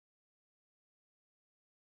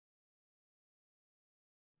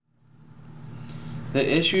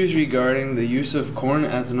The issues regarding the use of corn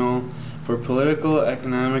ethanol for political,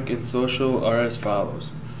 economic, and social are as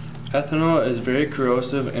follows. Ethanol is very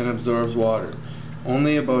corrosive and absorbs water.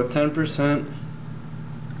 Only about 10%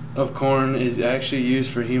 of corn is actually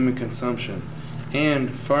used for human consumption, and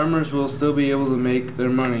farmers will still be able to make their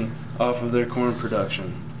money off of their corn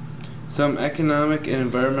production. Some economic and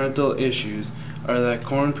environmental issues are that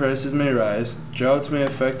corn prices may rise, droughts may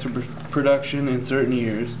affect production in certain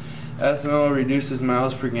years, ethanol reduces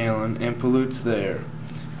miles per gallon and pollutes the air.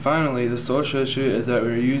 Finally, the social issue is that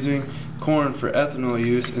we're using corn for ethanol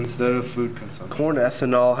use instead of food consumption. Corn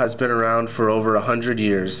ethanol has been around for over 100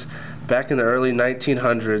 years. Back in the early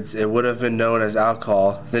 1900s, it would have been known as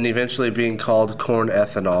alcohol, then eventually being called corn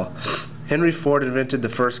ethanol. Henry Ford invented the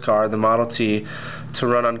first car, the Model T, to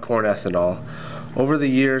run on corn ethanol. Over the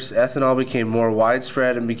years, ethanol became more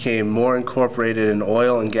widespread and became more incorporated in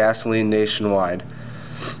oil and gasoline nationwide.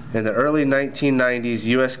 In the early 1990s,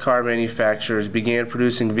 U.S. car manufacturers began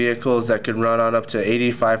producing vehicles that could run on up to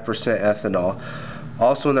 85% ethanol.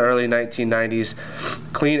 Also in the early 1990s,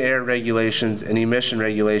 Clean Air Regulations and Emission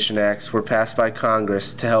Regulation Acts were passed by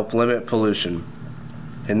Congress to help limit pollution.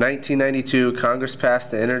 In 1992, Congress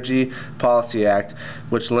passed the Energy Policy Act,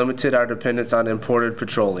 which limited our dependence on imported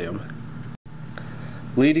petroleum.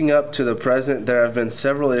 Leading up to the present, there have been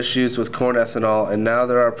several issues with corn ethanol, and now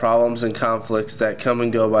there are problems and conflicts that come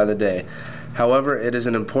and go by the day. However, it is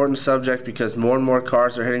an important subject because more and more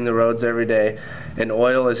cars are hitting the roads every day, and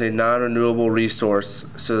oil is a non-renewable resource,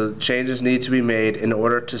 so changes need to be made in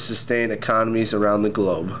order to sustain economies around the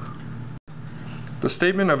globe. The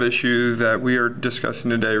statement of issue that we are discussing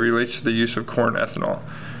today relates to the use of corn ethanol.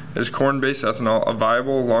 Is corn-based ethanol a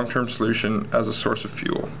viable long-term solution as a source of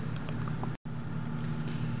fuel?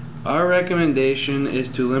 Our recommendation is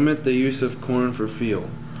to limit the use of corn for fuel.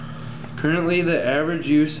 Currently, the average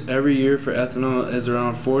use every year for ethanol is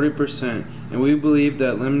around 40%, and we believe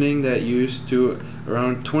that limiting that use to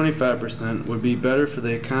around 25% would be better for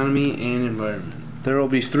the economy and environment. There will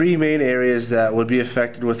be three main areas that would be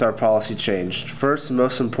affected with our policy change. First, and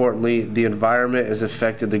most importantly, the environment is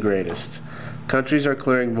affected the greatest. Countries are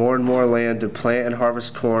clearing more and more land to plant and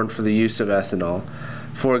harvest corn for the use of ethanol.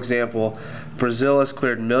 For example, Brazil has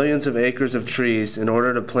cleared millions of acres of trees in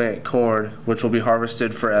order to plant corn, which will be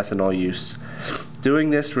harvested for ethanol use.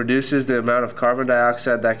 Doing this reduces the amount of carbon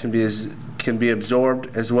dioxide that can be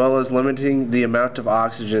absorbed, as well as limiting the amount of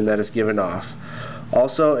oxygen that is given off.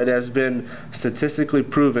 Also, it has been statistically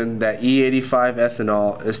proven that E85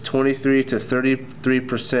 ethanol is 23 to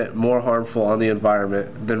 33% more harmful on the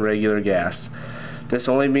environment than regular gas. This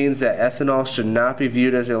only means that ethanol should not be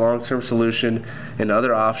viewed as a long-term solution, and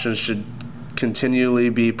other options should continually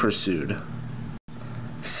be pursued.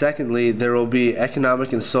 Secondly, there will be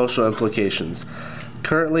economic and social implications.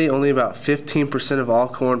 Currently, only about 15% of all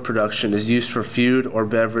corn production is used for food or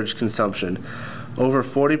beverage consumption. Over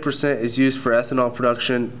 40% is used for ethanol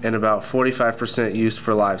production and about 45% used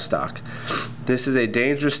for livestock. This is a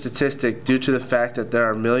dangerous statistic due to the fact that there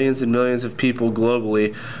are millions and millions of people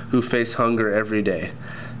globally who face hunger every day.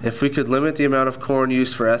 If we could limit the amount of corn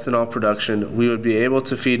used for ethanol production, we would be able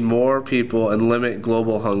to feed more people and limit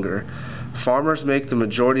global hunger. Farmers make the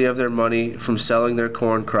majority of their money from selling their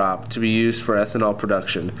corn crop to be used for ethanol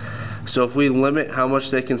production. So if we limit how much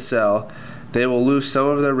they can sell, they will lose some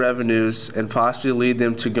of their revenues and possibly lead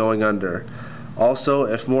them to going under. Also,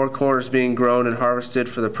 if more corn is being grown and harvested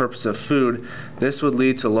for the purpose of food, this would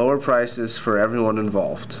lead to lower prices for everyone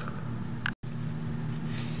involved.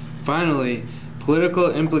 Finally,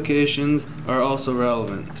 political implications are also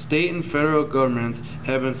relevant. State and federal governments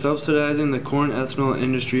have been subsidizing the corn ethanol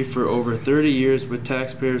industry for over 30 years with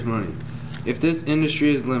taxpayers' money. If this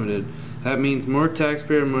industry is limited, that means more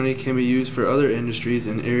taxpayer money can be used for other industries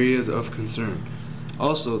and areas of concern.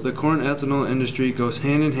 Also, the corn ethanol industry goes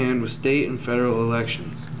hand in hand with state and federal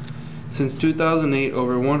elections. Since 2008,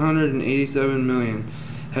 over $187 million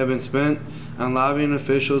have been spent on lobbying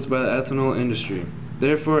officials by the ethanol industry.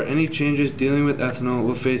 Therefore, any changes dealing with ethanol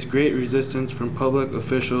will face great resistance from public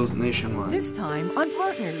officials nationwide. This time on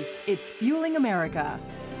Partners, it's Fueling America.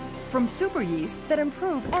 From super yeast that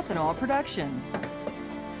improve ethanol production,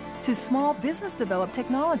 to small business-developed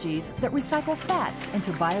technologies that recycle fats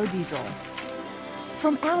into biodiesel.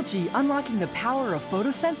 From algae unlocking the power of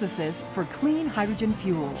photosynthesis for clean hydrogen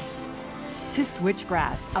fuel. To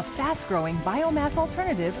switchgrass, a fast-growing biomass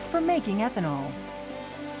alternative for making ethanol.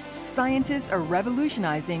 Scientists are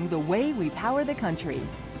revolutionizing the way we power the country.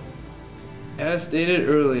 As stated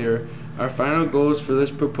earlier, our final goals for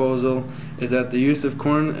this proposal is that the use of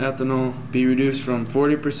corn ethanol be reduced from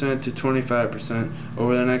 40% to 25%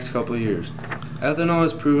 over the next couple of years. Ethanol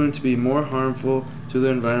is proven to be more harmful to the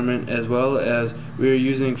environment, as well as we are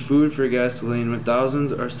using food for gasoline when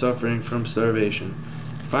thousands are suffering from starvation.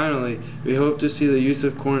 Finally, we hope to see the use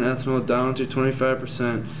of corn ethanol down to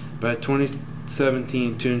 25% by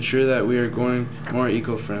 2017 to ensure that we are going more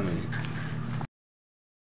eco-friendly.